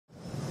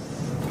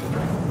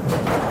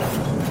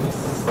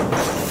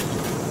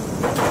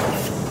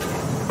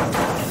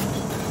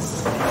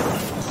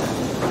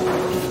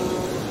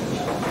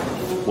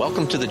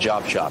Welcome to the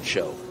Job Shop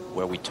Show,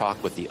 where we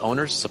talk with the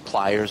owners,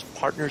 suppliers,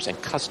 partners, and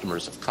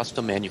customers of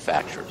custom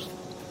manufacturers.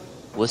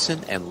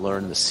 Listen and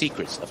learn the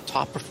secrets of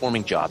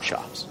top-performing job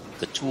shops,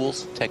 the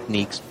tools,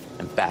 techniques,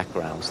 and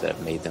backgrounds that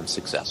have made them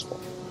successful,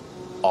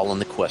 all in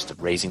the quest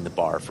of raising the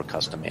bar for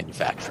custom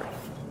manufacturing.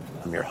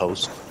 I'm your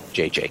host,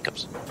 Jay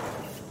Jacobs.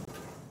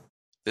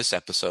 This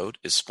episode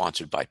is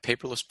sponsored by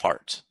Paperless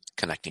Parts,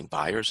 connecting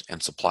buyers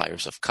and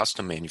suppliers of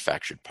custom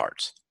manufactured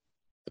parts.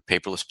 The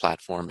Paperless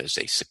platform is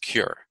a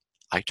secure,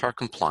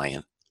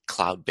 ITAR-compliant,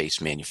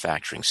 cloud-based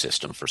manufacturing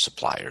system for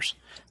suppliers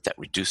that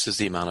reduces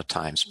the amount of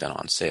time spent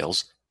on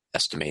sales,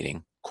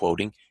 estimating,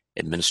 quoting,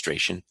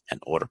 administration, and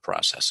order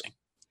processing.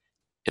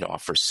 It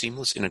offers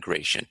seamless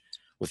integration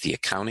with the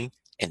accounting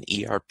and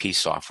ERP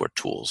software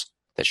tools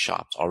that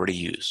shops already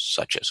use,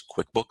 such as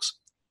QuickBooks,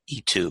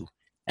 E2,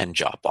 and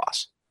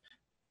JobBoss.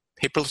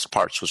 Paperless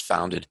Parts was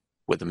founded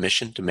with a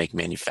mission to make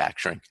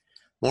manufacturing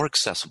more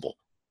accessible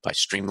by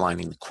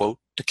streamlining the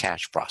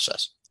quote-to-cash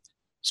process.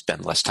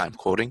 Spend less time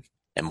quoting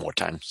and more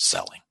time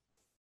selling.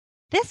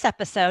 This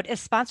episode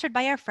is sponsored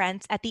by our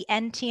friends at the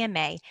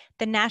NTMA,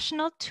 the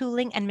National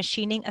Tooling and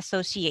Machining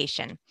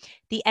Association.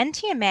 The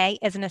NTMA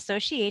is an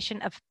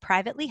association of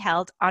privately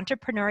held,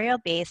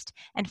 entrepreneurial-based,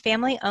 and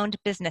family-owned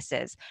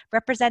businesses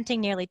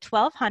representing nearly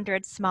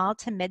 1,200 small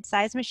to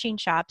mid-sized machine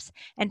shops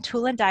and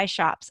tool and die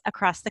shops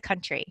across the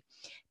country.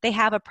 They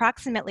have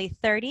approximately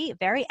 30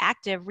 very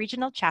active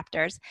regional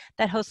chapters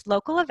that host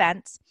local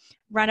events,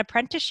 run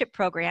apprenticeship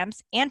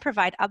programs, and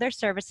provide other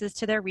services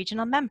to their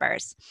regional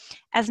members.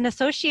 As an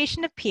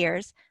association of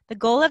peers, the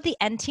goal of the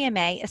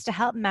NTMA is to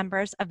help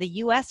members of the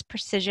U.S.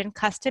 precision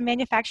custom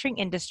manufacturing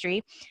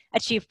industry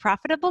achieve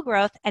profitable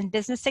growth and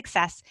business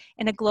success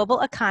in a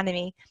global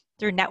economy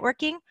through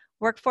networking,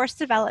 workforce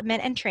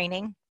development and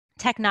training,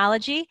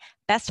 technology,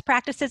 best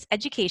practices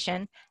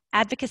education,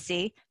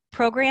 advocacy,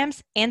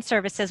 programs, and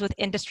services with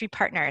industry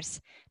partners.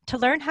 To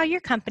learn how your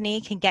company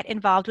can get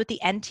involved with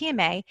the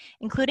NTMA,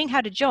 including how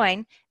to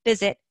join,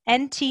 visit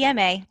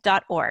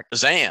ntma.org.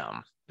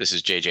 Zam! This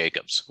is Jay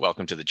Jacobs.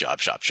 Welcome to the Job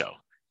Shop Show.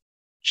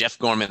 Jeff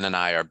Gorman and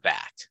I are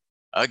back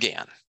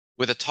again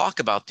with a talk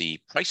about the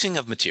pricing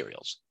of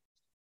materials.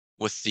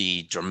 With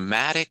the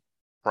dramatic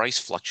price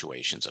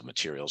fluctuations of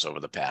materials over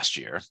the past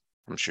year,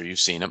 I'm sure you've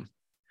seen them,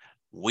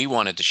 we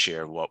wanted to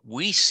share what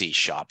we see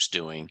shops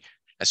doing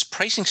as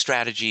pricing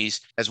strategies,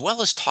 as well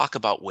as talk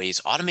about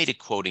ways automated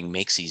quoting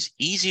makes these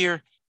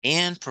easier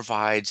and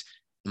provides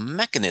a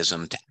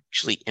mechanism to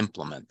actually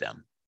implement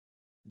them.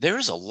 There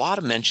is a lot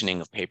of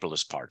mentioning of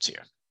paperless parts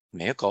here,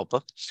 mea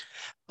culpa,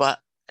 but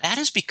that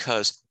is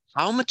because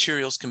how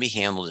materials can be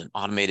handled in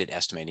automated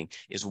estimating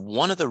is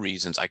one of the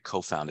reasons I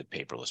co-founded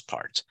Paperless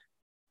Parts.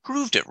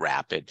 Proved it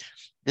rapid,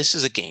 this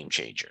is a game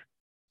changer.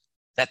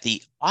 That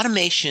the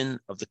automation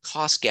of the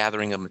cost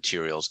gathering of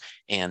materials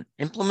and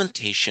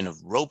implementation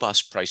of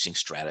robust pricing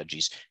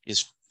strategies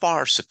is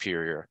far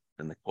superior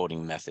than the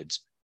quoting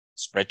methods,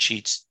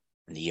 spreadsheets,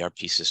 and the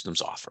ERP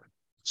systems offer.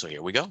 So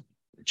here we go.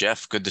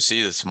 Jeff, good to see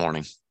you this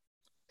morning.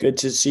 Good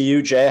to see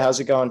you, Jay. How's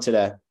it going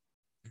today?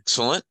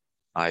 Excellent.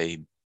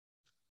 I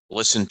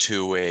listened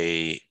to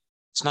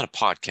it's not a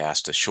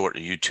podcast, a short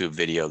YouTube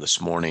video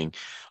this morning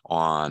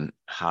on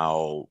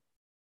how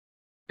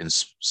and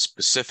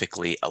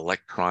specifically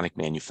electronic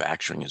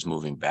manufacturing is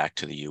moving back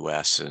to the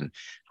U.S. and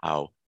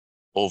how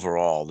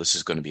overall this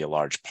is going to be a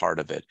large part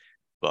of it,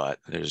 but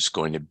there's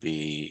going to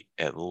be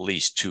at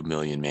least 2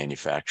 million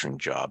manufacturing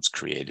jobs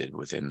created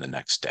within the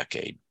next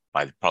decade,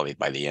 probably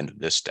by the end of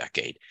this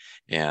decade.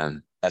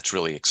 And that's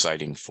really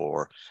exciting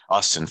for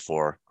us and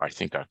for, I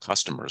think, our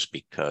customers,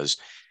 because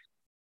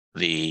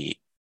the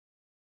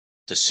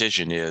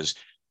decision is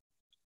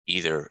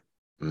either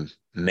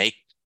make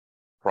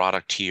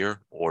product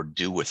here or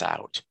do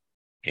without,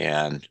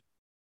 and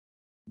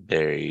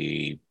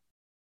they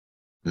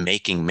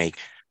make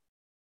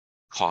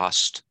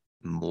cost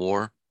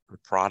more for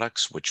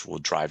products, which will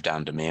drive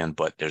down demand,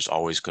 but there's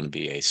always going to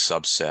be a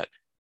subset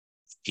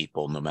of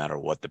people, no matter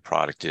what the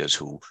product is,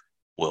 who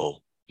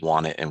will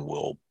want it and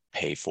will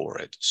pay for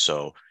it.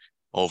 So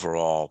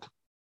overall,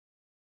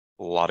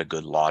 a lot of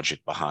good logic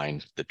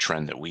behind the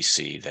trend that we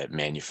see, that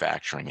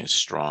manufacturing is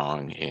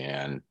strong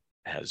and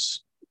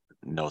has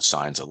no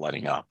signs of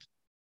letting up.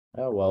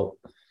 Oh, well,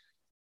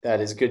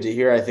 that is good to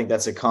hear. I think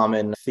that's a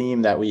common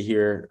theme that we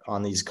hear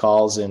on these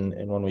calls and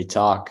when we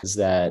talk, is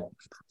that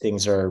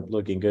things are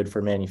looking good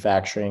for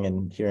manufacturing,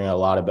 and hearing a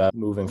lot about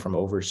moving from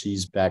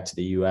overseas back to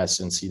the US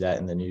and see that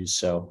in the news.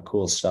 So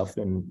cool stuff,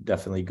 and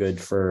definitely good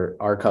for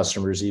our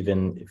customers,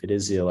 even if it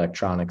is the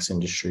electronics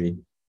industry,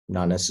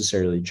 not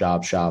necessarily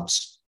job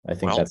shops. I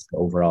think that's the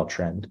overall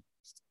trend.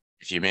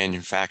 If you're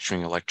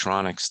manufacturing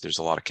electronics, there's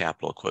a lot of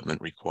capital equipment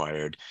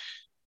required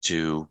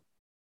to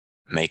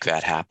make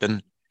that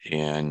happen.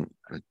 And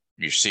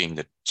you're seeing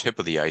the tip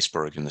of the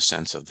iceberg in the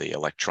sense of the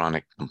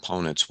electronic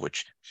components,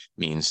 which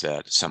means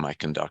that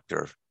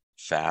semiconductor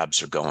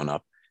fabs are going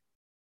up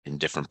in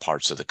different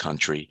parts of the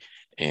country.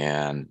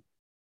 And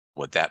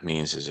what that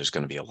means is there's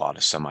going to be a lot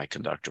of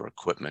semiconductor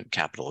equipment,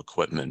 capital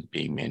equipment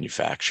being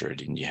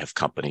manufactured. And you have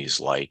companies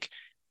like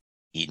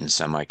Eaton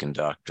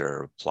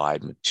Semiconductor,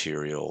 Applied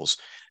Materials,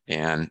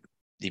 and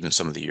even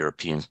some of the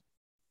European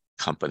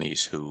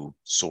companies who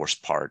source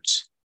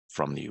parts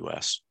from the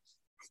US.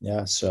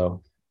 Yeah,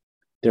 so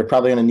they're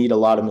probably going to need a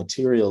lot of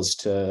materials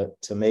to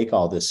make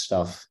all this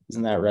stuff.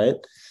 Isn't that right?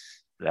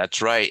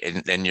 That's right.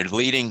 And you're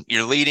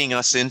leading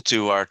us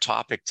into our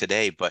topic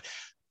today. But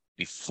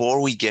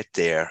before we get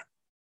there,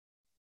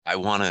 I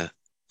want to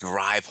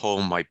drive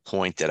home my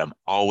point that I'm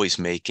always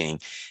making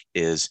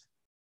is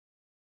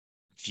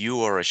if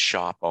you are a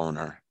shop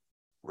owner,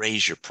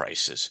 raise your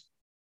prices.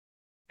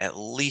 At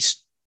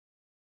least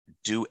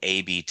do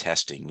A/B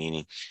testing,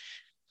 meaning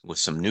with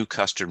some new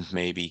customers,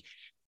 maybe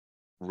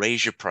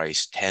raise your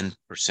price 10%,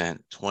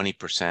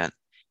 20%.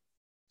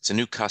 It's a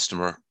new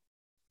customer.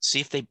 See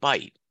if they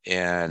bite.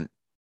 And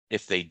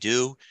if they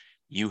do,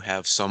 you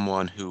have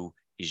someone who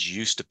is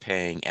used to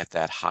paying at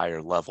that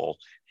higher level.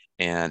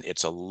 And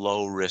it's a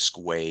low risk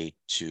way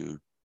to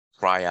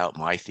try out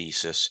my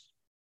thesis,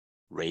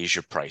 raise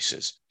your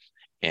prices.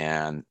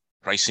 And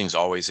pricing is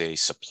always a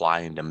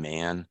supply and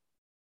demand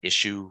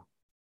issue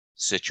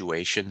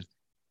situation.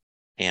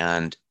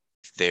 And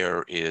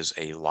there is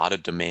a lot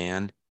of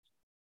demand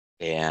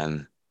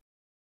and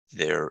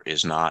there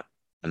is not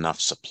enough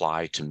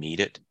supply to meet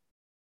it,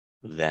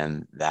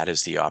 then that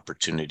is the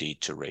opportunity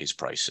to raise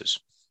prices.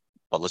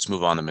 But let's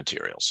move on to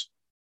materials,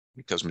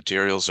 because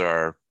materials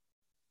are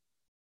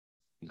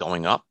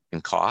going up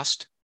in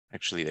cost.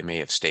 Actually, they may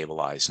have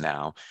stabilized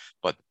now,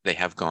 but they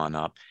have gone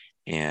up.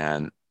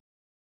 And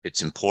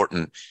it's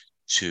important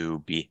to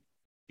be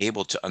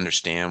able to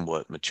understand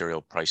what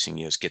material pricing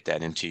is, get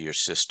that into your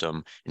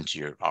system, into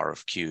your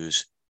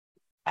RFQs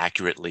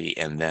accurately,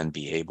 and then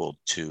be able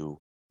to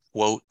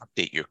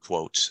update your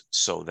quotes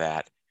so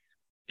that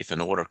if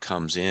an order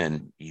comes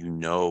in, you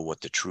know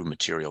what the true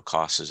material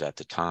cost is at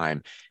the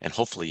time. And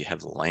hopefully you have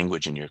the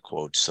language in your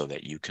quotes so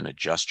that you can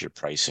adjust your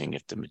pricing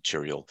if the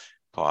material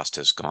cost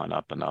has gone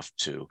up enough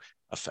to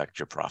affect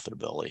your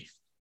profitability.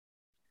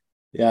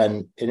 Yeah,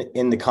 and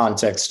in the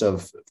context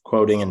of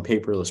quoting and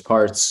paperless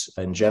parts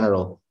in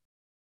general,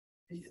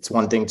 it's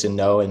one thing to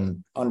know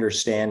and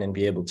understand and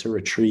be able to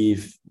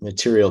retrieve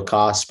material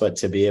costs, but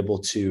to be able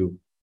to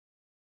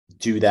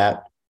do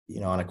that,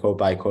 on a quote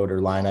by quote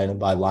or line item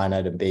by line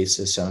item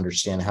basis, and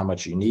understand how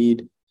much you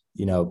need,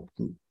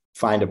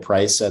 find a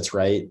price that's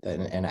right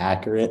and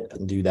accurate,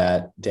 and do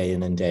that day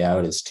in and day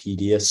out is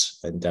tedious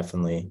and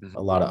definitely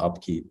a lot of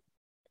upkeep.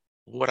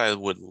 What I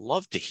would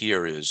love to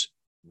hear is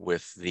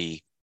with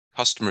the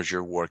customers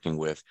you're working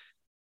with,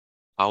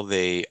 how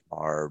they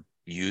are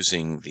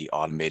using the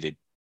automated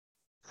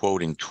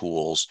quoting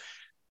tools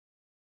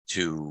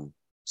to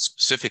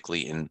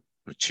specifically in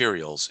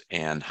materials,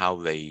 and how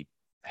they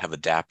have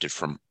adapted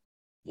from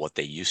what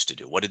they used to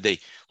do. What did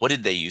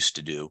they used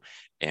to do,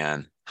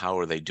 and how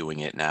are they doing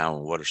it now?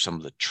 And what are some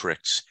of the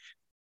tricks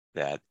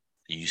that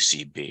you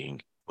see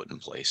being put in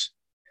place?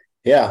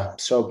 Yeah.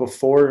 So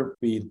before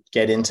we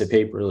get into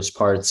paperless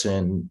parts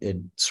and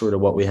sort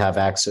of what we have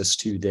access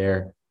to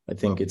there, I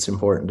think it's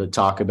important to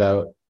talk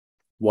about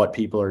what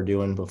people are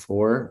doing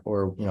before,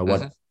 or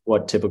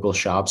what typical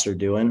shops are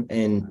doing.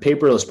 And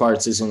paperless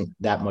parts isn't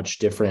that much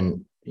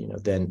different,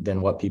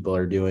 than what people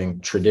are doing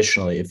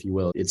traditionally, if you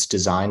will. It's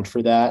designed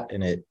for that,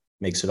 and it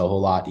makes it a whole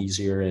lot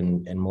easier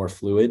and more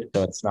fluid.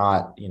 So it's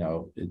not,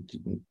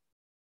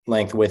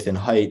 length, width, and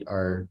height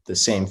are the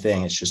same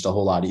thing. It's just a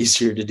whole lot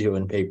easier to do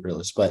in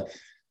paperless. But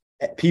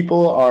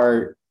people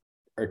are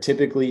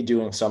typically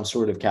doing some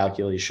sort of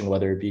calculation,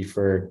 whether it be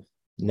for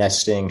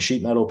nesting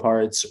sheet metal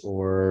parts,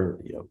 or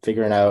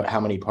figuring out how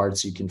many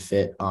parts you can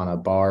fit on a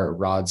bar or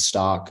rod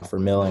stock for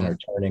milling or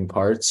turning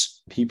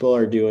parts. People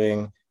are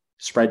doing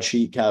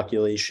spreadsheet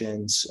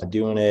calculations,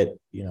 doing it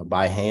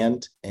by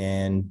hand,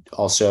 and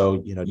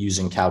also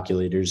using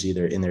calculators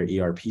either in their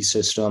ERP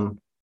system,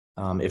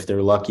 if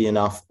they're lucky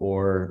enough,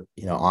 or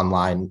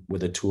online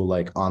with a tool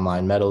like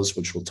Online Metals,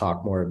 which we'll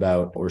talk more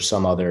about, or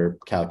some other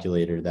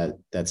calculator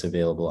that's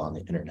available on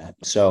the internet.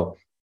 So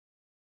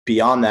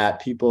beyond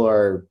that, people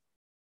are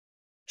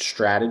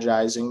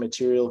strategizing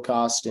material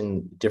cost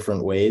in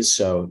different ways.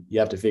 So you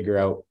have to figure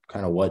out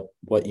kind of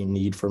what you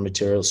need for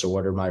material. So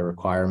what are my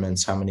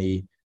requirements? How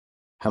many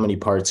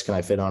parts can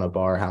I fit on a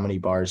bar? How many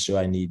bars do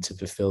I need to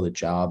fulfill the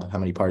job? How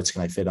many parts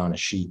can I fit on a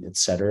sheet,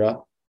 etc.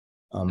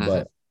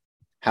 But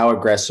how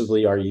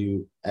aggressively are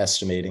you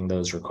estimating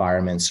those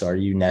requirements? So are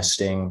you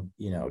nesting,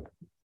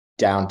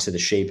 down to the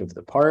shape of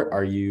the part?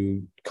 Are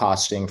you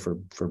costing for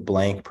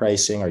blank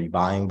pricing? Are you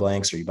buying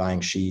blanks? Are you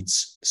buying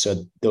sheets?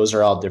 So those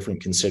are all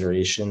different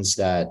considerations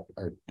that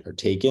are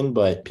taken,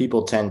 but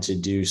people tend to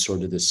do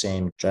sort of the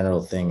same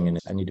general thing. And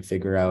I need to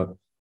figure out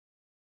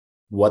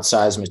what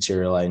size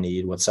material I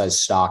need, what size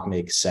stock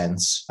makes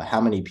sense, how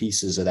many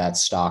pieces of that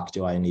stock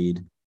do I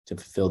need to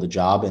fulfill the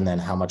job, and then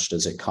how much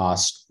does it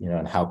cost,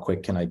 and how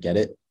quick can I get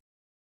it?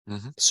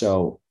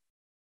 So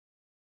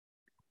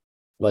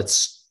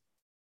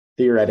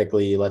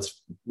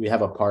we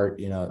have a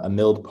part, a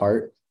milled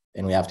part,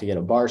 and we have to get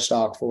a bar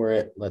stock for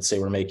it. Let's say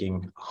we're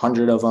making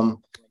 100 of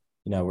them.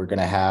 We're going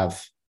to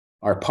have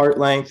our part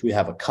length. We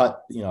have a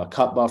cut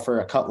buffer,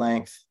 a cut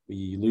length.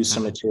 We lose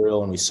some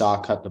material and we saw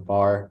cut the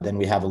bar. Then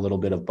we have a little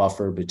bit of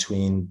buffer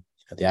between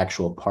the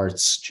actual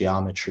parts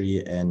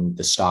geometry and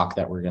the stock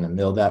that we're going to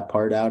mill that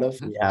part out of.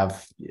 We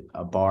have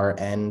a bar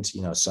end,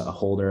 so a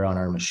holder on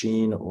our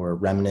machine or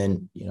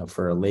remnant,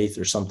 for a lathe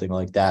or something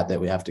like that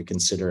we have to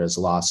consider as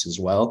loss as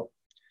well.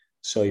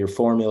 So your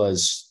formula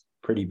is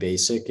pretty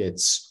basic.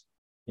 It's,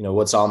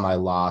 what's all my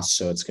loss?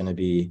 So it's going to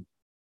be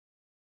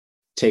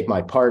take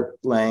my part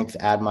length,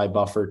 add my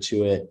buffer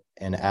to it,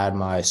 and add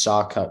my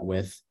saw cut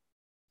width,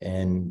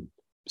 and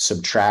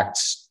subtract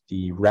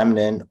the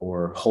remnant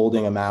or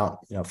holding amount,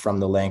 from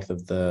the length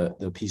of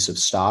the piece of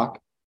stock,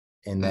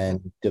 and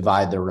then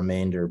divide the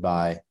remainder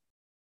by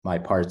my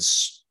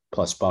parts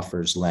plus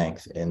buffers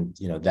length. And,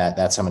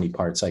 that's how many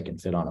parts I can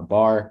fit on a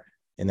bar,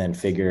 and then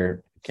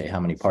figure, okay, how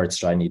many parts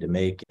do I need to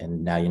make?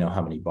 And now you know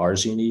how many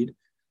bars you need.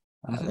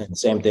 And the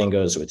same thing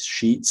goes with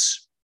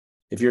sheets.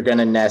 If you're going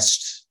to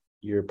nest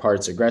your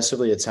parts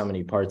aggressively, it's how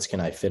many parts can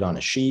I fit on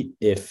a sheet.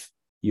 If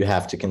you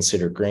have to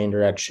consider grain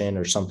direction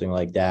or something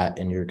like that,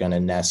 and you're going to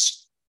nest,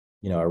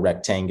 a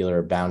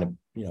rectangular bound,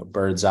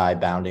 bird's eye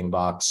bounding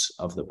box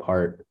of the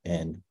part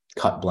and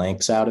cut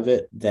blanks out of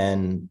it,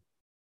 then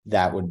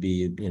that would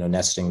be,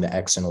 nesting the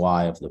X and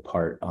Y of the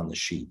part on the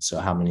sheet. So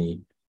how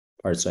many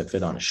parts do I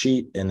fit on a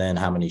sheet, and then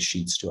how many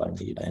sheets do I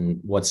need, and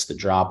what's the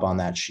drop on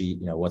that sheet?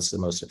 What's the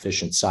most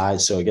efficient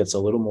size? So it gets a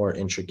little more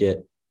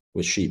intricate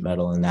with sheet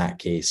metal in that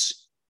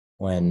case,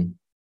 when,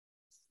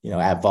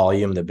 at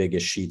volume, the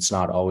biggest sheet's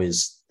not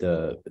always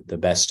the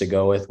best to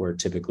go with. We're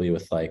typically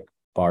with like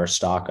bar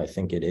stock, I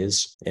think it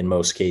is in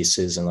most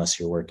cases, unless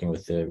you're working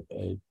with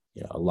a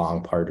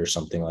long part or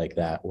something like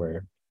that,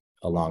 where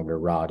a longer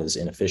rod is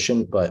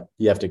inefficient. But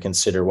you have to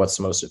consider what's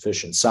the most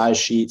efficient size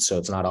sheet. So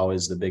it's not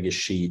always the biggest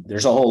sheet.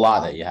 There's a whole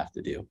lot that you have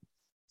to do.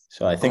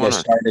 So I think I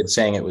started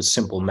saying it was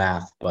simple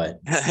math, but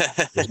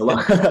there's a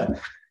lot.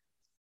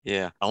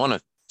 Yeah, I want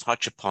to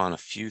touch upon a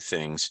few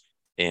things,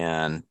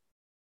 and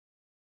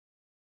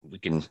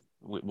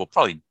we'll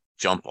probably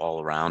jump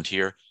all around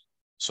here.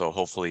 So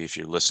hopefully, if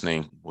you're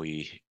listening,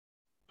 we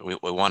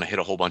want to hit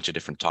a whole bunch of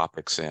different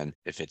topics, and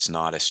if it's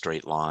not a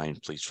straight line,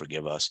 please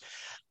forgive us.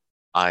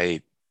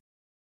 I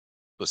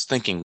was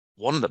thinking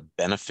one of the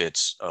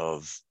benefits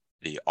of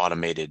the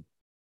automated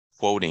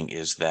quoting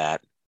is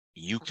that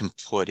you can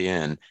put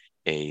in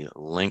a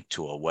link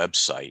to a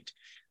website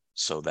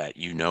so that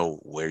you know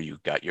where you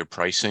got your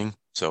pricing.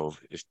 So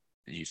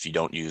if you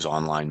don't use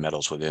online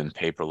metals within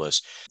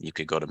paperless, you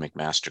could go to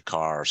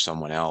McMaster-Carr or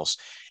someone else,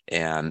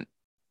 and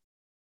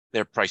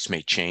their price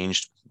may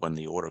change when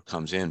the order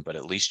comes in, but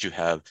at least you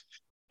have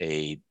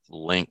a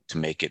link to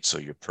make it so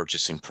your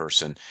purchasing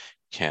person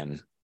can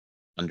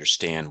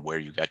understand where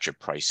you got your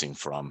pricing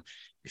from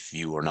if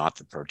you are not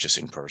the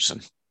purchasing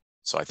person.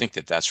 So I think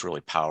that's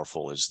really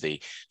powerful, is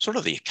the sort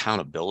of the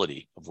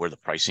accountability of where the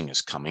pricing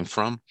is coming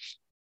from.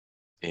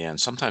 And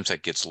sometimes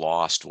that gets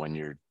lost when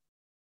you're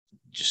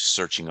just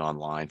searching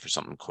online for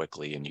something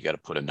quickly and you got to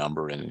put a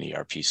number in an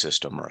ERP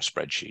system or a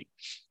spreadsheet.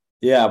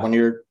 Yeah, when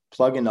you're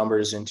plugging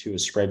numbers into a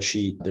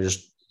spreadsheet,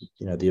 there's,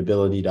 the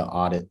ability to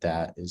audit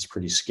that is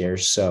pretty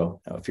scarce.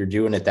 So if you're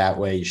doing it that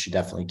way, you should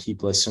definitely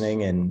keep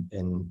listening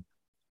and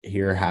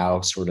hear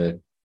how sort of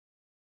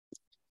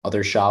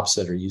other shops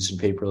that are using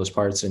paperless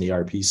parts and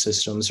ERP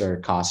systems are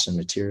cost and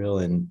material,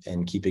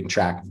 and keeping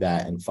track of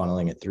that and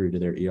funneling it through to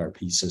their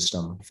ERP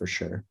system for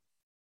sure.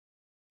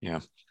 Yeah.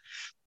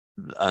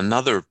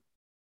 Another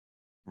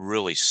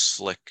really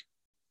slick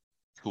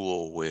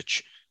tool,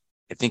 which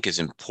I think is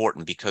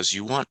important, because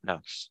you want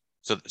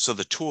so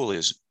the tool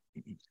is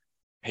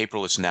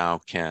paperless now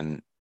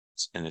can,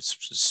 and it's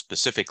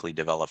specifically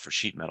developed for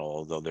sheet metal,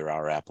 although there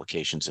are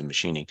applications in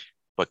machining,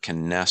 but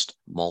can nest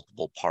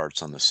multiple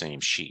parts on the same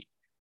sheet.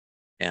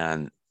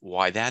 And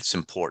why that's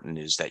important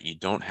is that you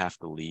don't have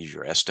to leave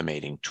your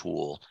estimating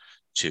tool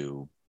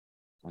to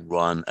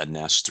run a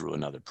nest through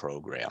another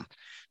program.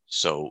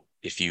 So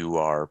if you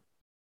are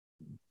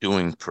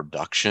doing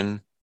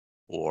production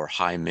or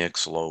high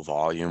mix, low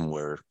volume,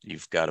 where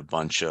you've got a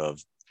bunch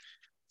of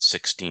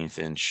 16th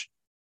inch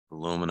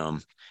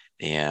aluminum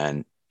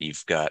and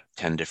you've got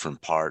 10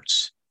 different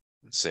parts,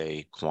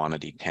 say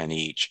quantity 10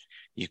 each,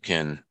 you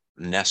can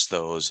nest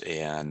those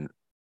and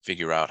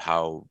figure out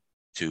how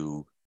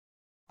to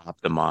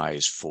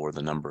optimize for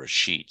the number of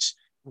sheets,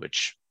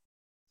 which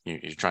you're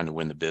trying to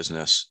win the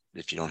business.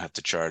 If you don't have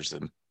to charge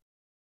the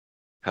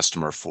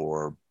customer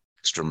for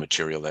extra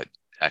material that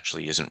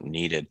actually isn't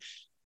needed,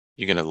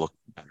 you're going to look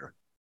better.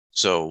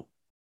 So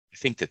I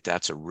think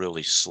that's a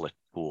really slick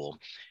tool.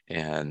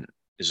 And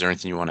is there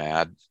anything you want to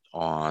add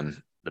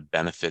on the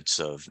benefits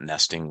of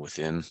nesting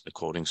within the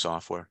quoting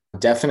software?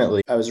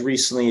 Definitely. I was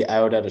recently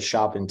out at a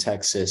shop in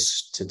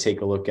Texas to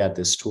take a look at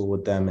this tool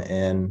with them.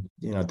 And,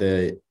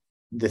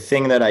 the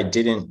thing that I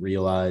didn't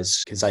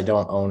realize, because I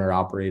don't own or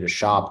operate a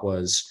shop,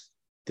 was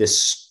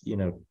this,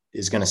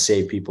 is going to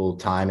save people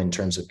time in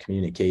terms of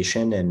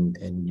communication,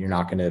 and you're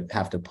not going to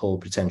have to pull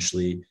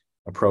potentially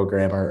a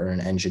programmer or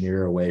an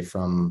engineer away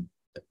from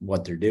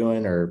what they're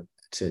doing, or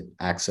to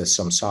access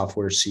some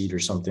software seat or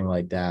something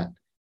like that,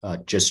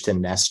 just to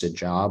nest a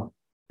job.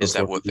 Is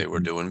that what they were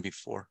doing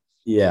before?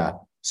 Yeah.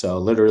 So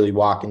literally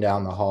walking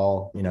down the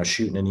hall,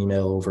 shooting an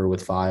email over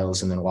with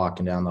files and then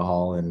walking down the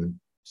hall and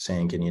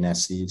saying, can you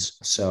nest these?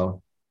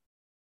 So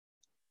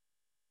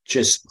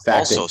just the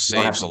fact that Also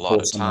you don't have saves to a pull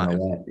lot of someone time.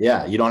 away.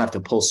 Yeah. You don't have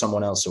to pull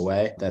someone else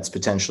away. That's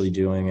potentially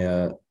doing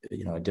a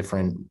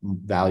different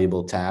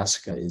valuable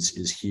task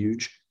is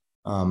huge.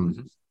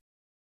 Mm-hmm.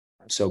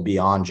 So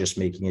beyond just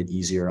making it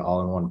easier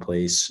all in one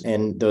place,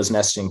 and those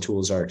nesting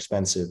tools are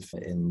expensive,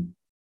 and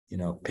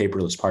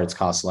paperless parts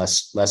cost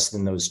less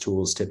than those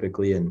tools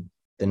typically, and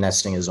the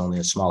nesting is only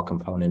a small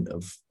component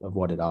of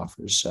what it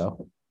offers.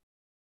 So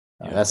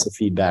that's the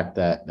feedback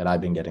that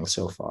I've been getting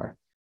so far.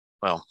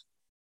 Well,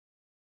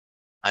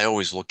 I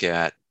always look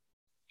at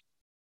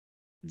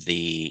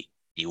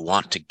you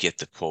want to get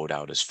the quote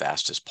out as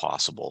fast as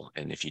possible.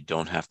 And if you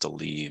don't have to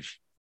leave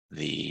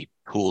the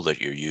pool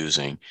that you're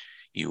using,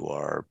 you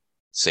are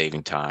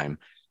saving time.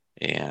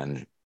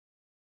 And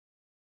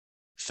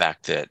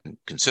fact that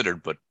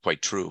considered, but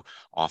quite true,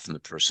 often the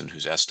person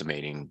who's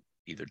estimating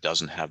either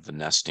doesn't have the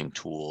nesting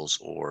tools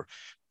or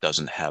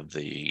doesn't have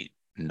the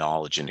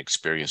knowledge and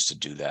experience to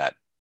do that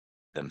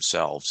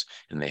themselves,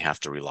 and they have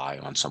to rely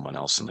on someone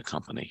else in the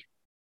company.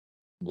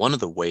 One of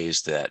the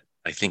ways that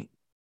I think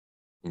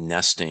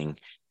nesting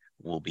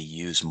will be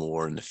used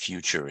more in the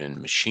future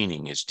in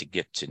machining is to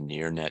get to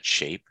near net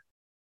shape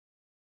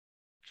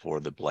for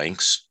the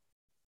blanks.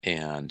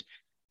 And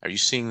are you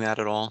seeing that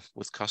at all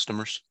with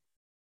customers?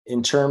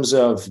 In terms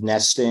of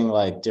nesting,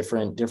 like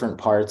different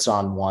parts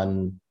on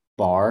one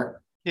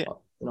bar, Yeah,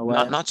 in a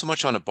way. not so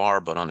much on a bar,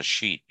 but on a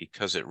sheet,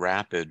 because at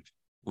Rapid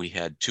we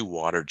had 2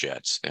 water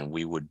jets, and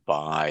we would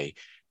buy,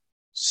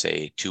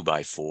 say,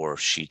 2x4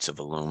 sheets of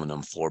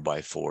aluminum,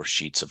 4x4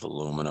 sheets of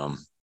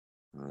aluminum,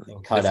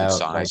 And cut different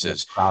out like a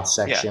sizes. cross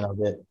Yeah, section of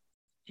it.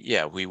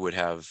 yeah, we would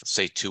have,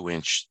 say,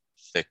 2-inch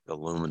thick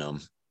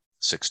aluminum,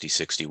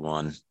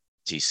 6061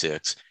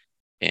 T6,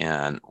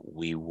 and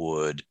we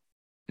would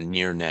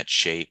near net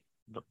shape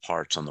the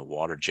parts on the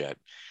water jet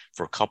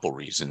for a couple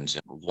reasons.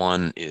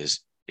 One is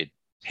it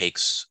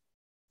takes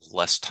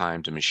less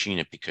time to machine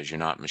it because you're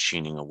not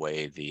machining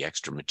away the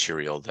extra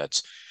material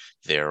that's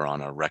there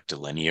on a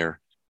rectilinear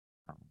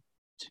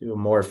To a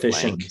more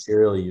efficient blank.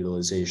 material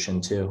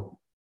utilization too.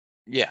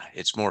 Yeah,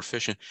 it's more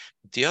efficient.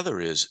 The other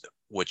is,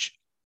 which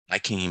I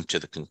came to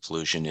the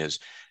conclusion, is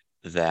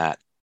that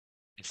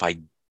if I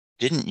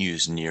didn't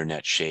use near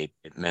net shape,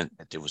 it meant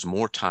that there was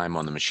more time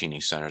on the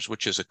machining centers,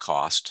 which is a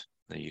cost.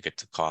 You get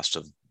the cost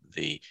of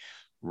the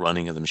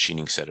running of the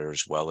machining center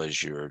as well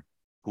as your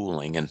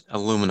tooling. And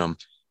aluminum,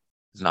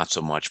 not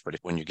so much, but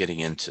when you're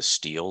getting into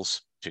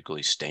steels,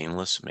 particularly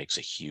stainless, it makes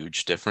a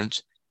huge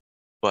difference.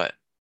 But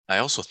I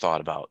also thought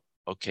about,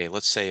 okay,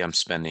 let's say I'm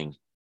spending,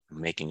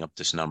 making up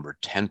this number,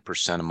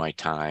 10% of my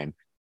time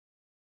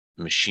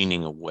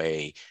machining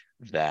away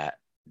that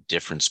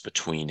difference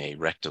between a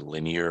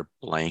rectilinear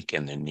blank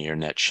and the near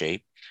net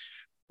shape.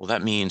 Well,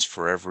 that means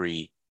for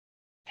every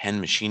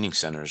 10 machining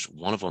centers,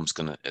 one of them is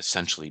going to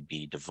essentially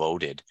be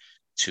devoted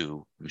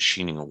to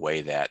machining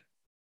away that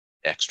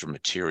extra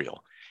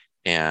material.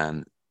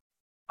 And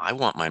I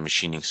want my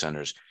machining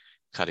centers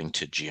cutting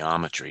to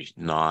geometry,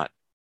 not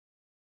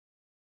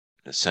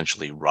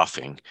essentially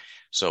roughing.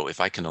 So if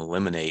I can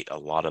eliminate a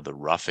lot of the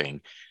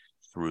roughing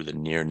through the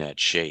near net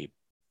shape,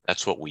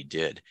 that's what we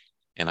did.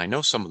 And I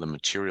know some of the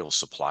material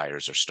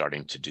suppliers are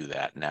starting to do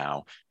that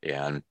now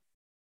and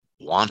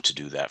want to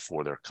do that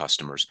for their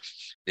customers.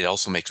 It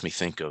also makes me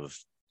think of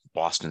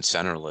Boston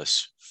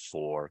Centerless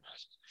for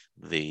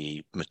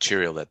the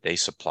material that they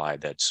supply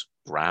that's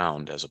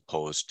ground as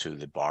opposed to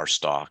the bar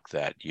stock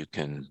that you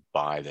can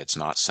buy that's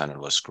not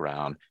centerless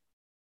ground.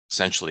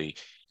 Essentially,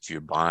 if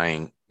you're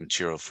buying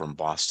material from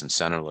Boston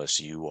Centerless,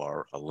 you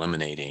are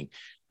eliminating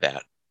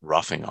that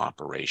roughing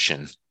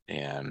operation.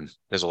 And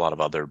there's a lot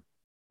of other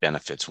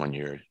benefits when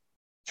you're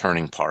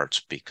turning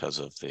parts because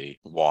of the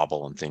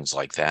wobble and things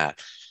like that.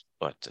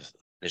 But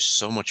there's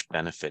so much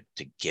benefit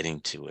to getting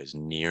to as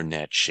near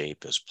net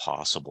shape as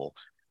possible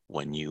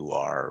when you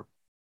are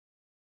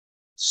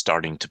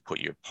starting to put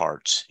your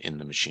parts in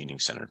the machining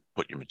center,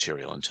 put your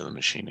material into the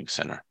machining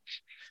center.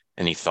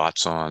 Any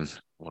thoughts on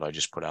what I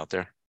just put out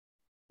there?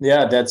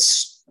 Yeah,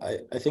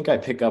 I think I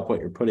pick up what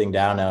you're putting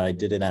down now. I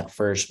did it at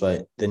first,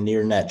 but the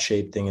near net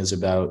shape thing is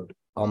about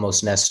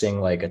almost nesting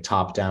like a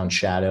top down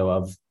shadow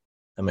of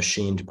a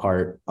machined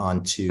part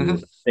onto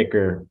Mm-hmm.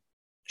 thicker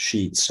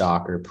sheet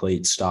stock or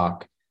plate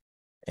stock.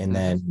 And Mm-hmm.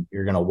 then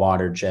you're going to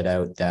water jet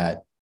out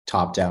that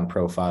top down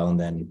profile and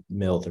then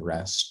mill the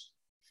rest.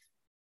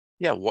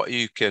 Yeah,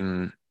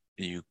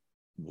 you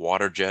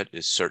water jet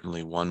is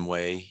certainly one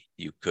way.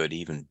 You could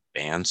even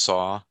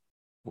bandsaw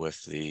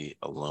with the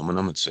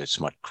aluminum. It's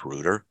much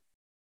cruder,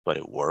 but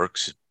it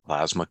works.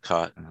 Plasma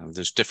cut.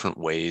 There's different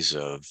ways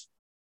of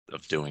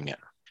doing it.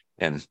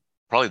 And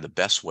probably the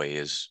best way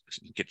is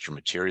get your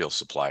material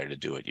supplier to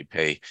do it. You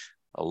pay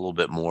a little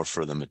bit more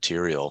for the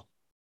material,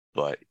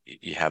 but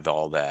you have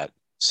all that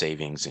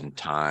savings in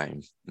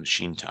time,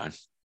 machine time.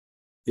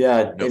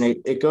 Yeah. Go And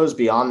it goes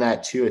beyond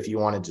that too. If you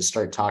wanted to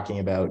start talking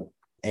about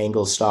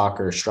angle stock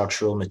or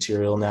structural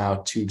material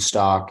now, tube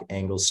stock,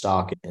 angle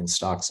stock, and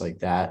stocks like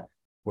that,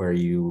 where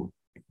you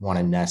want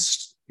to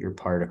nest your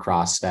part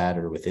across that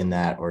or within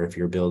that, or if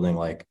you're building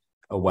like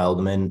a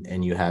weldment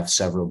and you have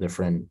several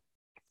different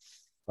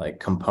like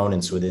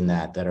components within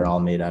that that are all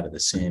made out of the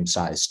same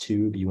size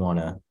tube, you want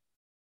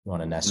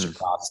to nest Mm,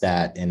 across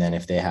that. And then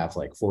if they have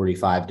like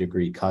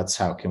 45-degree cuts,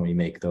 how can we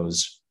make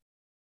those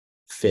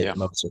yeah. fit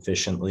most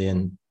efficiently?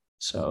 And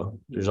so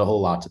there's a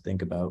whole lot to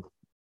think about.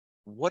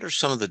 What are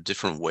some of the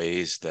different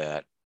ways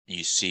that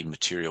you see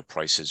material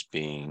prices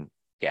being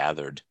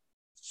gathered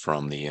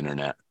from the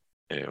internet?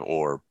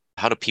 Or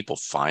how do people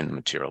find the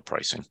material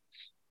pricing?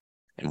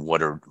 And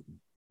what are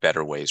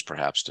better ways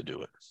perhaps to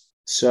do it?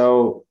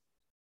 So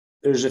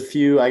there's a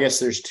few, I guess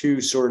there's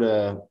two sort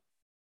of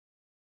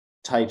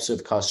types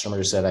of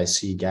customers that I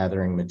see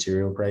gathering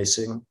material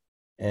pricing.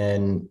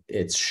 And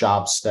it's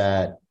shops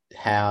that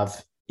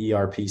have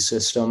ERP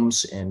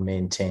systems and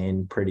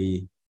maintain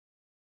pretty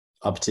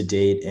up to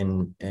date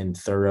and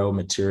thorough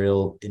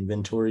material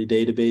inventory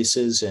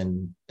databases.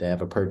 And they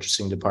have a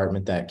purchasing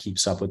department that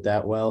keeps up with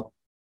that well.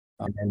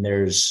 And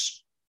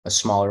there's a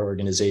smaller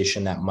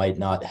organization that might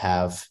not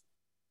have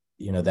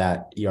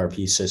that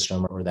ERP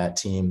system or that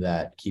team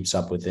that keeps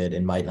up with it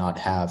and might not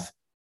have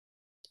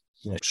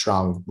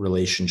strong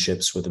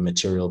relationships with a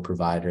material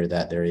provider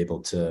that they're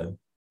able to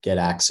get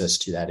access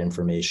to that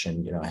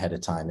information ahead of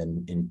time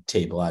in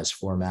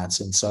tableized formats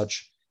and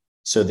such.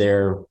 So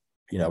they're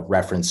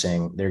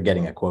they're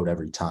getting a quote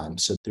every time.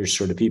 So there's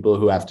sort of people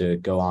who have to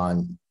go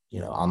on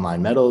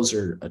online metals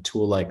or a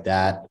tool like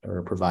that or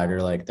a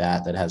provider like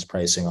that that has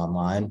pricing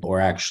online,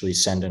 or actually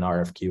send an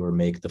RFQ or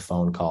make the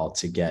phone call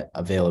to get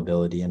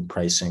availability and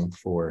pricing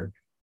for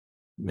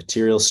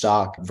material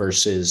stock,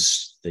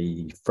 versus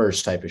the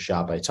first type of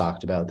shop I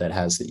talked about that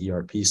has the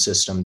ERP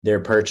system.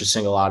 They're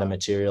purchasing a lot of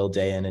material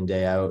day in and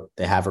day out.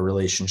 They have a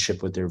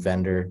relationship with their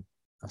vendor.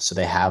 So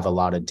they have a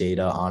lot of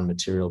data on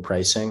material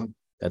pricing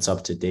that's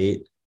up to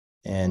date,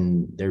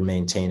 and they're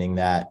maintaining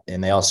that.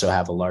 And they also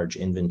have a large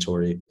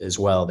inventory as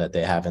well that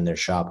they have in their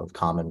shop of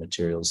common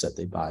materials that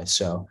they buy.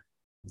 So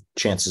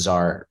chances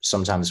are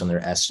sometimes when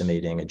they're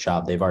estimating a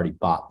job, they've already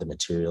bought the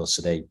material.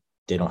 So they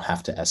don't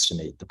have to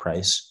estimate the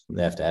price.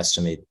 They have to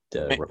estimate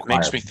the It makes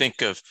me requirement.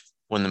 think of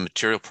when the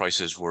material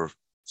prices were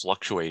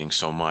fluctuating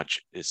so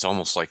much, it's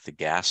almost like the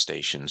gas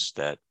stations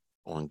that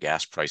when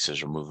gas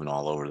prices are moving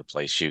all over the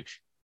place,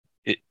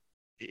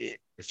 it,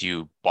 if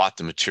you bought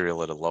the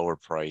material at a lower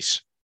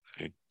price,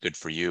 good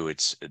for you.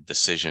 It's a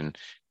decision.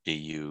 Do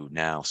you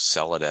now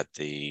sell it at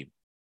the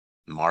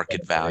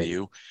market Right.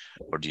 value,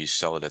 or do you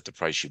sell it at the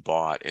price you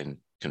bought? And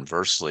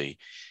conversely,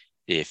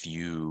 if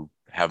you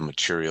have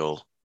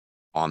material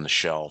on the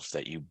shelf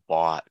that you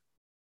bought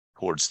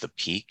towards the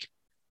peak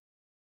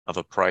of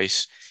a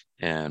price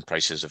and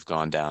prices have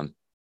gone down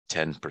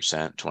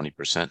 10%,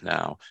 20%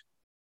 now,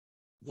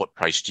 what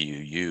price do you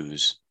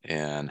use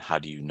and how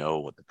do you know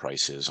what the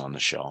price is on the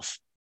shelf?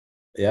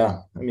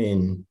 Yeah. I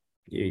mean,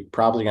 you're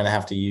probably going to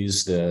have to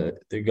use the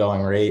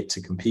going rate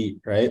to compete,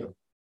 right?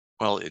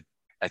 Well,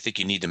 I think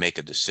you need to make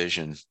a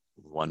decision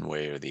one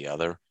way or the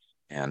other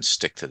and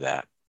stick to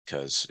that,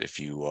 because if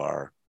you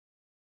are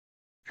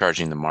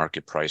charging the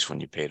market price when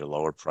you paid a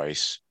lower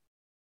price,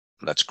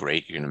 that's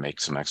great. You're going to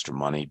make some extra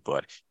money.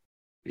 But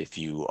if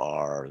you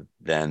are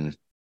then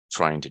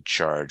trying to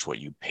charge what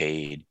you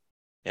paid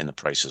and the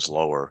price is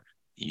lower,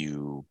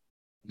 you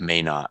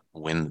may not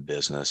win the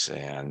business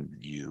and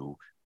you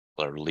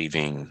are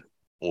leaving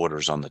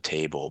orders on the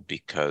table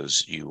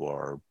because you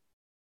are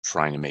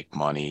trying to make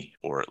money,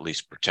 or at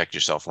least protect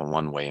yourself on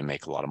one way and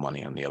make a lot of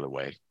money on the other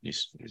way.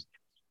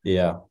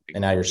 Yeah.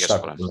 And now you're I guess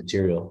stuck what with I'm, the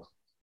material.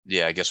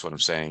 yeah, I guess what I'm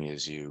saying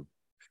is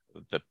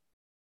the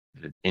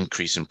the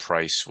increase in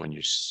price when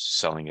you're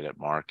selling it at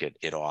market,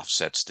 it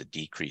offsets the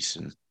decrease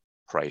in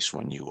price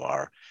when you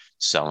are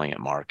selling at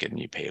market and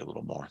you pay a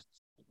little more.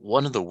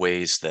 One of the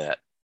ways that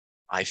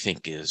I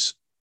think is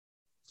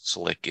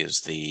slick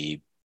is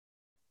the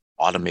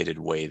automated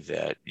way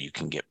that you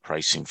can get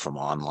pricing from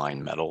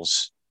online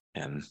metals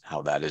and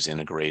how that is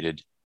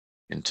integrated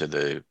into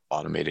the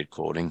automated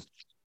quoting.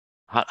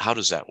 How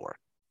does that work?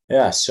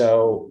 Yeah.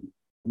 So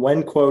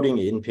when quoting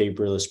in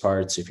paperless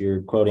parts, if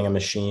you're quoting a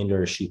machined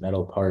or a sheet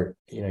metal part,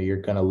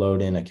 you're going to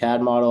load in a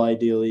CAD model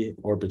ideally,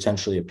 or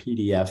potentially a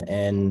PDF.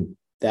 And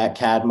that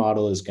CAD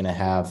model is going to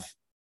have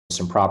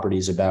some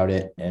properties about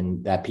it.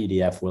 And that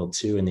PDF will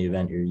too, in the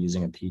event you're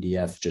using a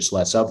PDF, just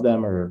less of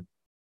them, or,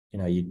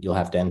 you'll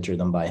have to enter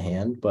them by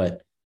hand.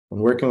 But when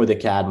working with a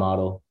CAD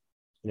model,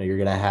 you're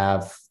going to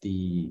have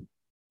the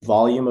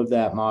volume of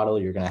that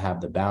model. You're going to have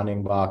the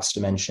bounding box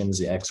dimensions,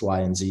 the X, Y,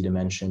 and Z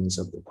dimensions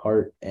of the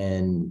part.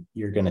 And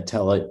you're going to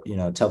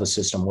tell the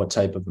system what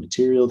type of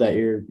material that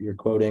you're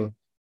quoting.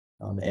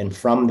 And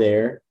from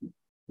there,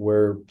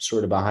 we're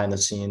sort of behind the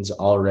scenes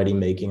already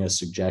making a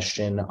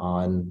suggestion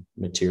on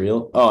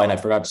material. Oh, and I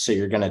forgot to say,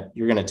 you're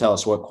gonna tell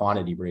us what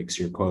quantity breaks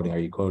you're quoting. Are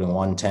you quoting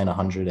 1, 10,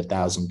 100,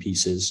 1,000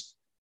 pieces?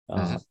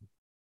 Mm-hmm.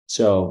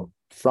 So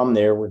from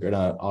there, we're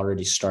gonna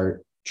already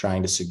start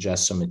trying to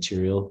suggest some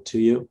material to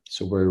you.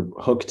 So we're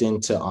hooked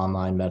into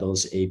Online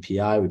Metals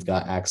API. We've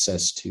got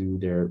access to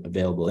their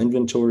available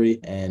inventory,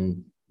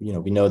 and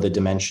we know the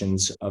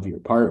dimensions of your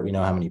part. We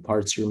know how many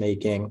parts you're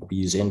making. We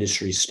use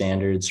industry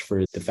standards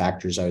for the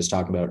factors I was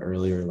talking about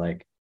earlier,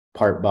 like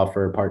part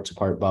buffer, part to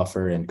part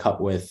buffer, and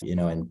cut width,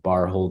 and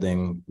bar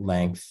holding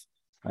length.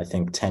 I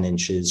think 10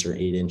 inches or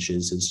 8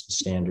 inches is the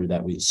standard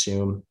that we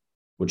assume,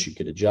 which you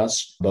could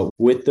adjust. But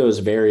with those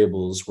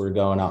variables, we're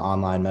going to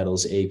Online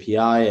Metals API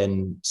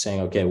and saying,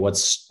 okay,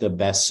 what's the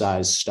best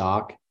size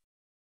stock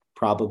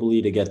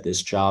probably to get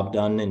this job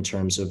done in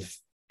terms of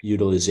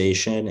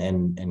utilization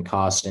and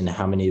cost, and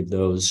how many of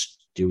those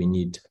do we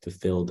need to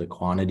fulfill the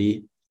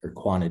quantity or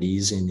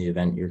quantities in the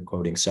event you're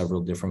quoting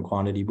several different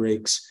quantity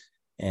breaks.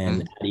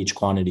 And at each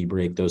quantity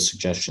break, those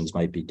suggestions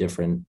might be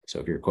different. So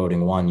if you're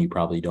quoting one, you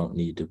probably don't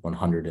need a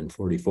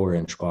 144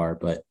 inch bar,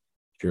 but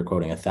if you're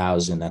quoting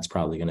 1,000, that's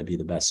probably going to be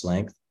the best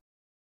length.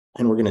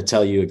 And we're going to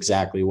tell you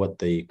exactly what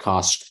the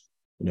cost,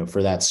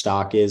 for that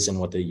stock is and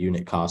what the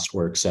unit cost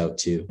works out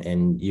to.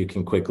 And you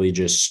can quickly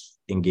just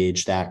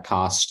engage that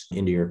cost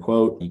into your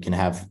quote. You can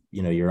have,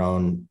 your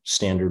own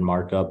standard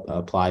markup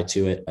apply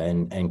to it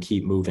and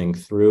keep moving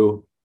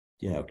through.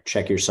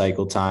 Check your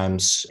cycle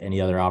times,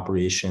 any other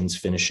operations,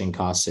 finishing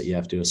costs that you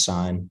have to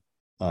assign,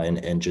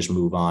 and just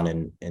move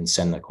on and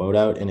send the quote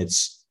out. And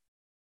it's,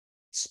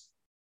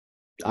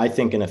 I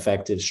think, an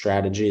effective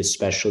strategy,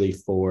 especially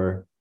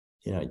for,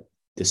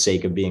 the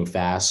sake of being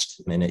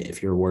fast. And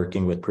if you're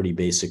working with pretty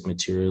basic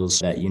materials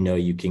that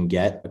you can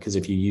get, because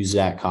if you use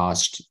that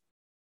cost,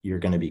 you're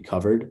going to be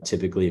covered.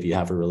 Typically, if you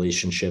have a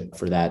relationship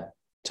for that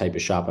type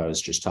of shop I was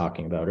just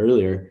talking about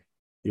earlier,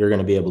 you're going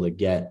to be able to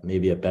get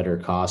maybe a better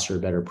cost or a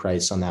better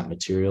price on that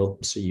material.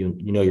 So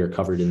you're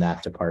covered in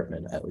that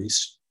department at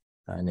least.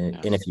 And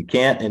if you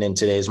can't, and in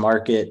today's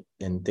market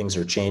and things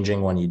are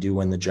changing when you do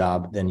win the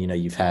job, then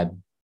you've had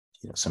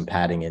some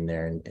padding in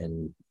there,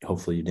 and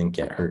hopefully you didn't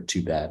get hurt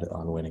too bad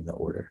on winning the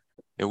order.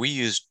 Yeah, we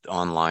used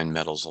Online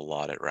Metals a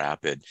lot at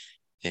Rapid,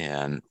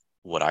 and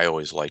what I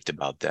always liked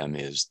about them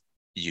is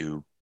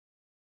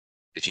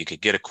if you could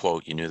get a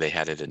quote, you knew they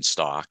had it in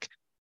stock,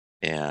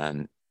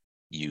 and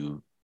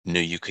you knew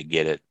you could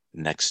get it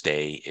next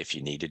day if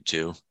you needed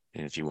to,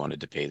 and if you wanted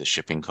to pay the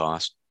shipping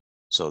cost.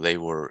 So they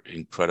were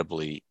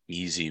incredibly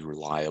easy,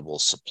 reliable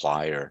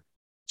supplier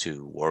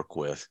to work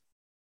with.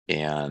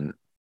 And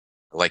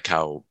I like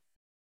how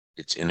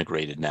it's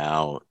integrated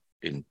now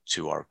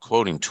into our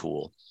quoting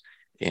tool.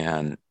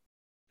 And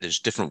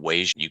there's different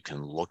ways you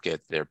can look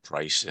at their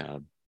price.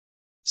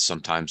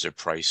 Sometimes their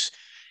price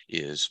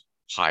is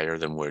higher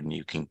than where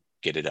you can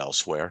get it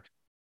elsewhere.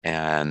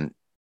 And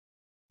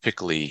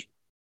particularly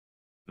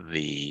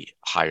the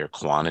higher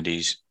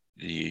quantities,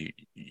 you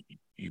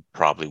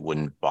probably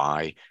wouldn't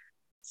buy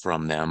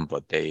from them,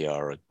 but they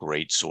are a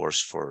great source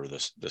for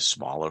the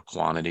smaller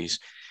quantities.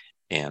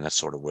 And that's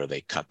sort of where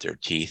they cut their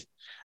teeth.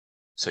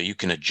 So you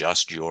can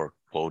adjust your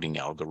quoting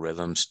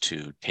algorithms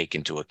to take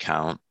into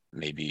account,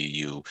 maybe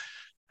you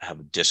have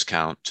a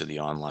discount to the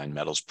Online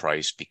Metals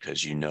price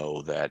because you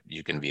know that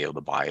you can be able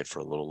to buy it for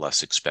a little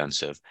less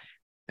expensive.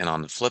 And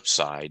on the flip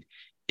side,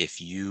 if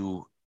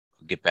you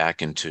get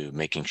back into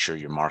making sure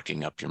you're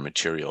marking up your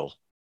material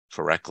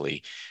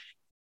correctly,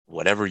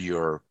 whatever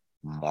your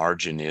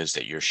margin is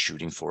that you're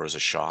shooting for as a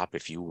shop,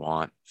 if you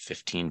want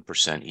 15%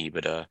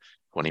 EBITDA,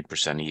 20%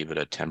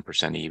 EBITDA, 10%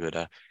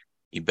 EBITDA,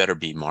 you better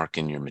be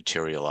marking your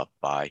material up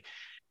by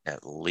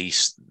at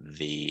least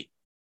the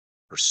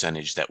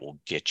percentage that will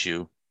get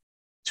you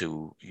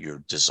to your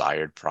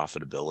desired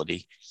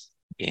profitability.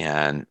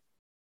 And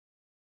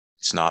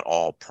it's not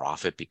all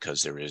profit,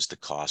 because there is the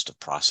cost of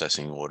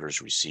processing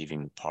orders,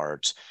 receiving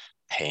parts,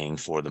 paying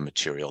for the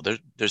material.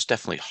 There's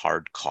definitely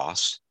hard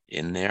costs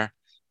in there.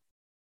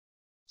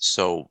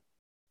 So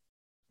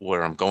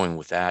where I'm going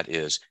with that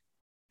is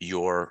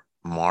your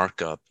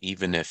markup,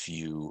 even if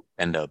you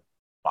end up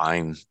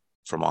buying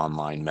from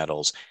Online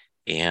Metals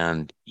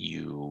and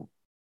you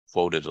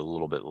quoted a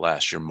little bit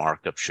less, your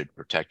markup should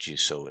protect you,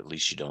 so at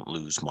least you don't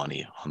lose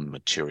money on the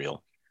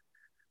material.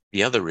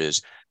 The other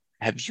is,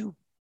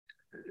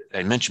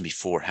 I mentioned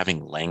before,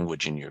 having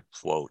language in your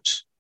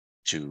quotes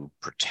to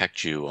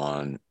protect you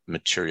on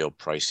material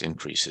price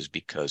increases,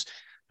 because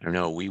I don't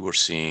know, we were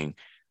seeing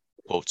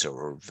quotes that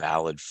were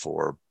valid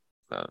for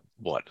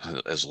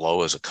as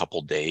low as a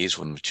couple days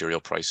when material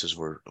prices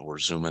were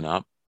zooming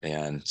up.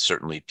 And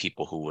certainly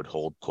people who would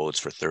hold quotes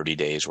for 30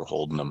 days were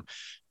holding them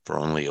for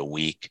only a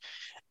week.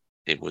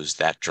 It was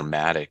that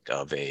dramatic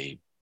of a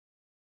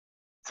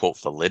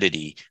quote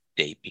validity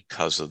date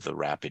because of the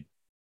rapid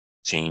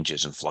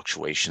changes and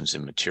fluctuations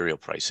in material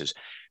prices.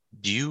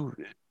 Do you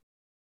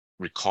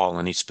recall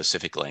any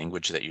specific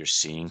language that you're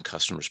seeing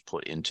customers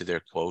put into their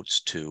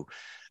quotes to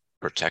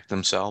protect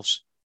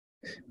themselves?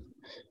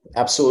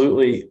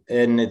 Absolutely.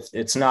 And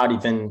it's not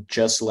even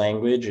just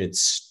language.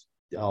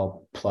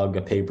 I'll plug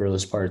a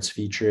paperless parts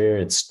feature.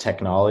 It's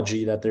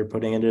technology that they're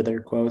putting into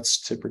their quotes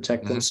to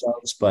protect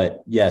themselves.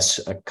 But yes,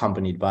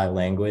 accompanied by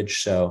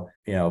language. So,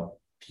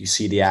 if you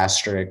see the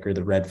asterisk or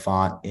the red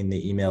font in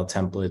the email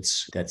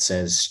templates that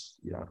says,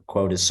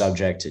 quote is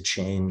subject to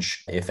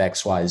change if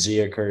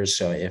XYZ occurs.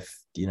 So if,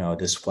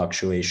 this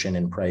fluctuation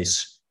in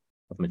price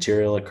of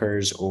material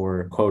occurs,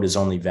 or quote is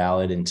only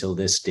valid until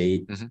this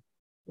date,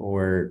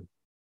 or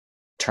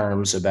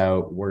terms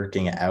about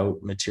working out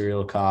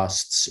material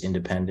costs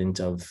independent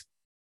of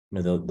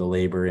the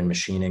labor and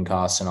machining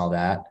costs and all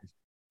that.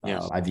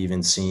 Yes. I've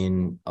even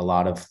seen a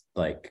lot of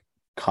like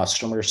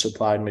customer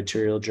supplied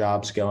material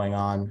jobs going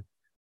on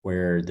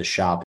where the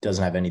shop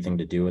doesn't have anything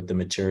to do with the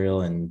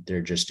material and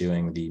they're just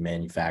doing the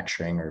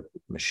manufacturing or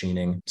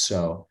machining.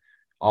 So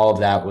all of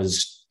that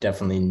was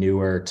definitely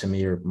newer to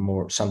me, or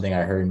more something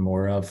I heard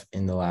more of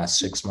in the last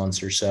 6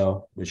 months or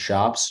so with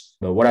shops.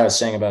 But what I was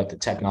saying about the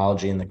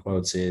technology in the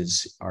quotes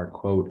is our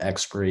quote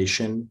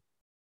expiration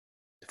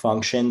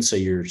function. So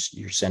you're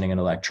sending an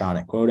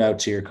electronic quote out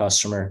to your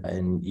customer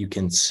and you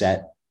can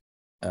set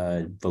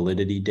a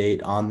validity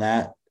date on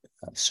that.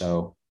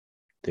 So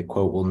the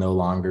quote will no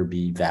longer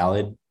be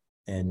valid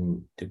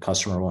and the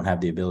customer won't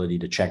have the ability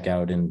to check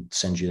out and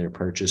send you their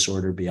purchase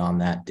order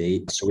beyond that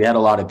date. So we had a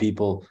lot of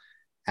people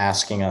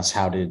asking us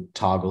how to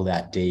toggle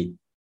that date,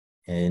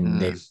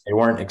 and they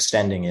weren't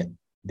extending it.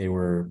 They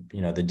were,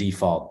 the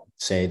default,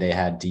 say they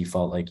had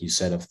default, like you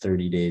said, of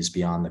 30 days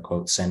beyond the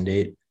quote send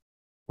date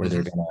where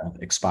they're going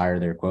to expire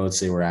their quotes.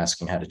 They were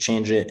asking how to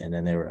change it. And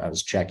then I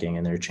was checking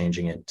and they're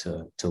changing it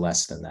to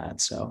less than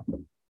that. So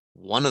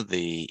one of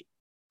the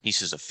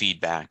pieces of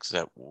feedback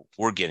that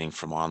we're getting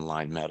from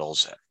Online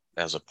Metals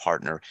as a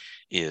partner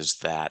is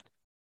that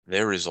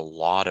there is a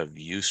lot of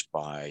use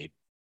by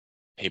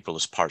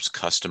paperless parts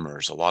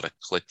customers, a lot of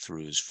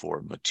click-throughs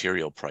for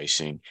material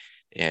pricing,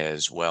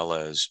 as well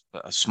as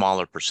a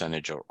smaller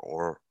percentage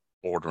or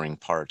ordering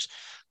parts.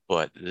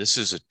 But this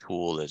is a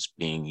tool that's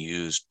being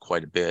used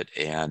quite a bit,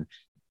 and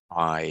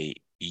by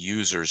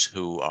users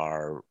who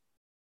are,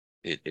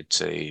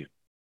 it's a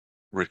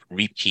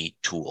repeat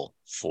tool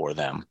for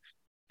them.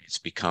 It's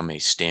become a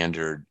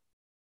standard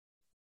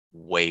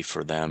way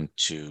for them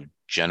to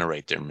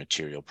generate their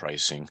material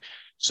pricing.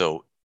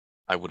 So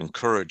I would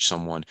encourage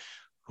someone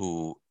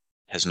who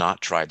has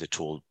not tried the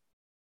tool,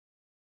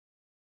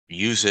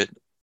 use it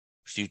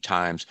a few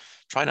times,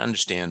 try to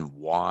understand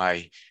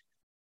why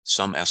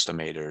some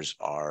estimators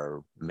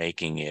are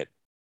making it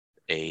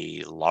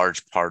a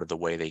large part of the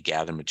way they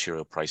gather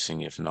material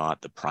pricing, if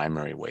not the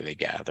primary way they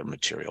gather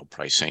material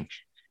pricing,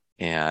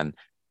 and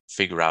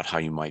figure out how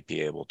you might be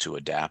able to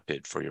adapt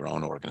it for your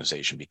own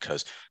organization,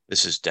 because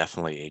this is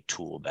definitely a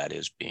tool that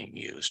is being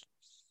used.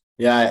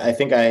 Yeah, I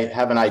think I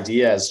have an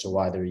idea as to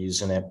why they're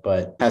using it, but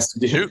it has to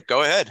do. Shoot,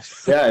 go ahead.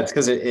 Yeah, it's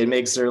because it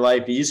makes their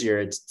life easier.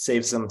 It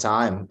saves them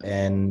time,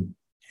 and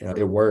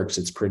it works.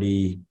 It's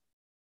pretty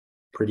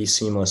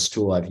seamless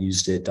tool. I've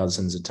used it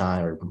dozens of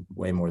times, or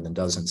way more than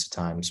dozens of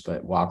times,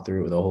 but walk through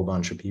it with a whole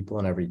bunch of people,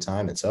 and every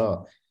time it's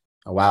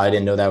wow, I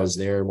didn't know that was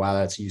there. Wow,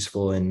 that's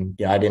useful. And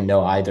yeah, I didn't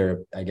know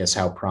either, I guess,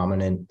 how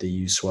prominent the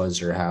use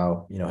was or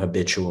how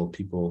habitual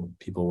people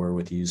were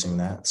with using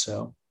that.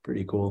 So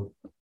pretty cool.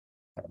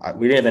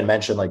 We didn't even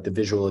mention like the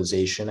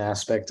visualization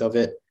aspect of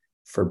it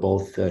for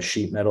both the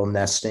sheet metal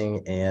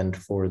nesting and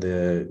for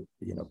the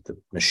the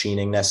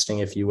machining nesting,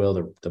 if you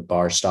will, the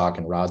bar stock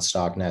and rod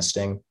stock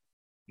nesting.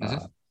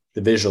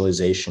 The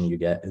visualization you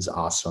get is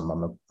awesome.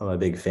 I'm a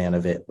big fan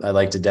of it. I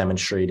like to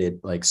demonstrate it.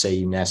 Like, say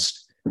you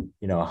nest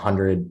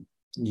 100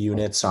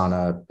 units on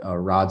a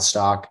rod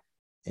stock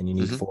and you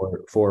need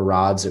four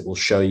rods. It will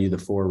show you the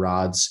 4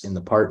 rods in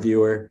the part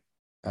viewer.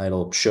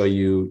 It'll show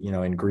you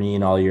in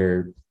green all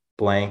your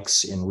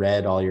blanks, in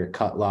red all your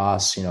cut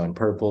loss, in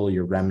purple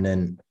your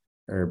remnant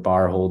or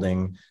bar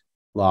holding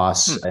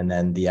loss, and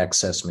then the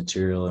excess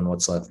material and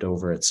what's left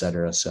over,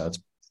 etc. So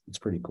it's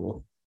pretty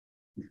cool.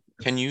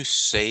 Can you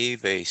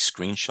save a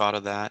screenshot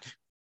of that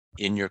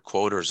in your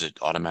quote, or is it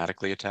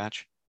automatically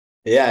attached?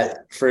 Yeah,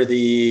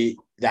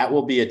 that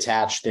will be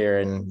attached there,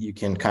 and you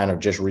can kind of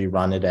just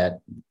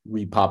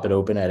repop it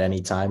open at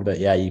any time. But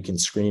yeah, you can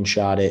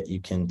screenshot it.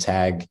 You can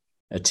tag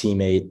a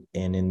teammate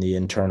in the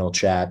internal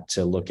chat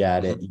to look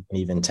at it. You can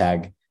even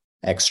tag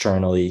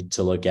externally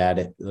to look at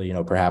it.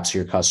 Perhaps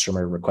your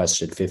customer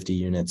requested 50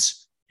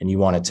 units and you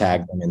want to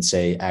tag them and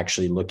say,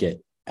 actually look at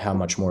how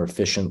much more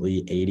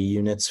efficiently 80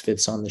 units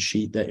fits on the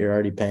sheet that you're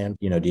already paying.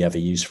 Do you have a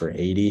use for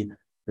 80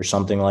 or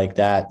something like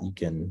that? You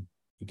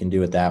can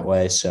do it that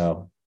way.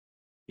 So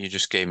you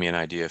just gave me an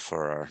idea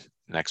for our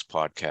next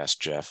podcast,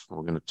 Jeff.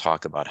 We're going to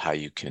talk about how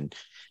you can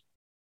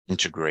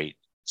integrate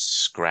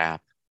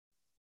scrap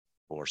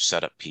or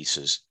setup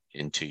pieces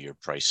into your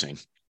pricing.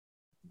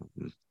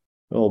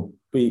 Well,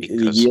 we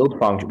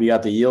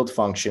got the yield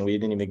function. We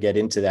didn't even get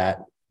into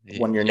that.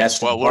 When you're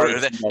nesting,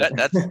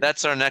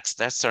 that's our next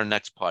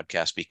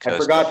podcast, because I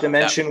forgot to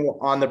mention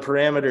on the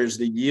parameters,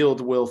 the yield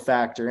will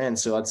factor in.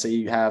 So let's say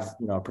you have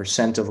a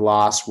percent of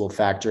loss, will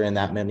factor in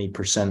that many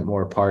percent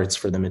more parts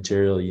for the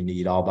material you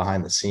need, all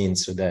behind the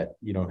scenes, so that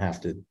you don't have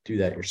to do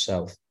that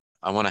yourself.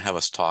 I want to have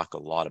us talk a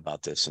lot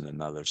about this in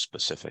another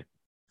specific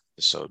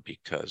episode,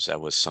 because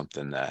that was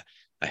something that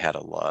I had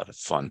a lot of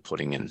fun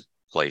putting in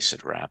place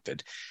at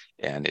Rapid,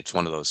 and it's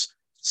one of those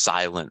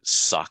silent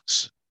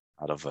sucks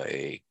out of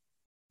a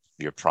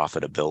your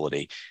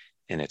profitability,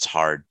 and it's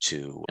hard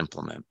to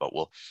implement. But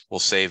we'll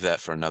save that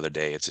for another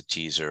day. It's a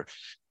teaser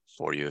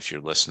for you if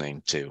you're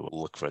listening to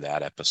look for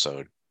that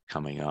episode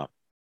coming up.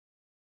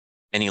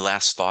 Any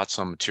last thoughts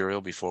on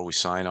material before we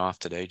sign off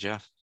today,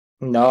 Jeff?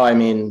 No, I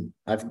mean,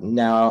 I've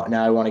now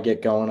I want to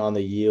get going on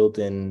the yield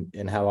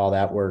and how all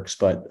that works,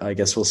 but I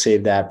guess we'll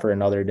save that for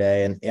another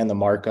day, and the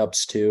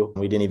markups too.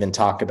 We didn't even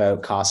talk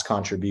about cost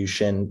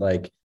contribution,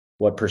 like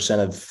what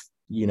percent of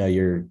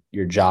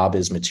your job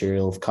is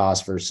material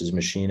cost versus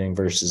machining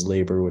versus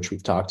labor, which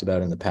we've talked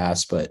about in the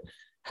past, but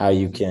how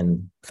you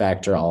can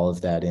factor all of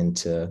that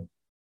into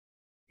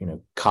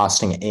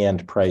costing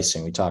and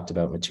pricing. We talked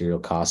about material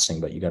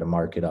costing, but you got to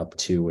mark it up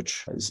too,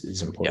 which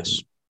is important.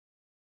 Yes.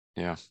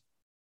 Yeah.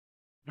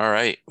 All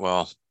right.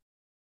 Well,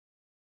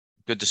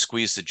 good to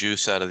squeeze the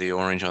juice out of the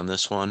orange on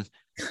this one,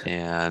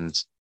 and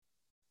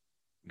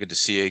good to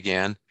see you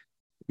again.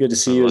 Good to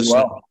see you as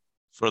well.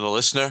 For the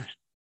listener,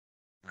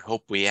 I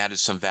hope we added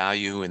some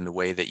value in the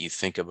way that you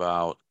think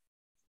about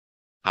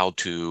how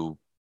to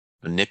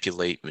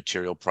manipulate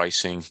material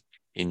pricing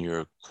in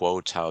your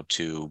quotes, how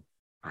to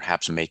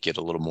perhaps make it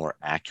a little more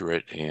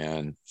accurate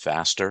and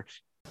faster.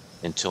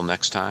 Until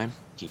next time,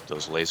 keep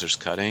those lasers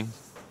cutting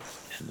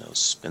and those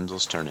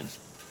spindles turning.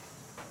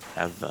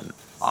 Have an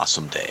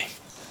awesome day.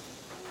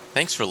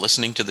 Thanks for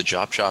listening to the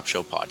Job Shop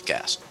Show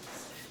podcast.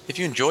 If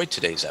you enjoyed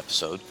today's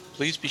episode,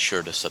 please be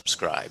sure to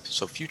subscribe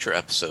so future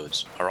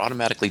episodes are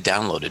automatically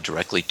downloaded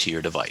directly to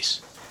your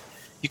device.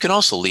 You can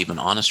also leave an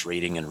honest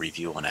rating and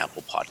review on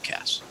Apple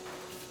Podcasts.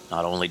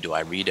 Not only do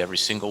I read every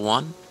single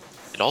one,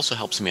 it also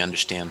helps me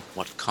understand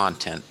what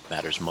content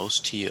matters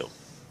most to you.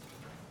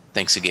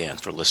 Thanks again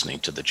for listening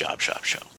to the Job Shop Show.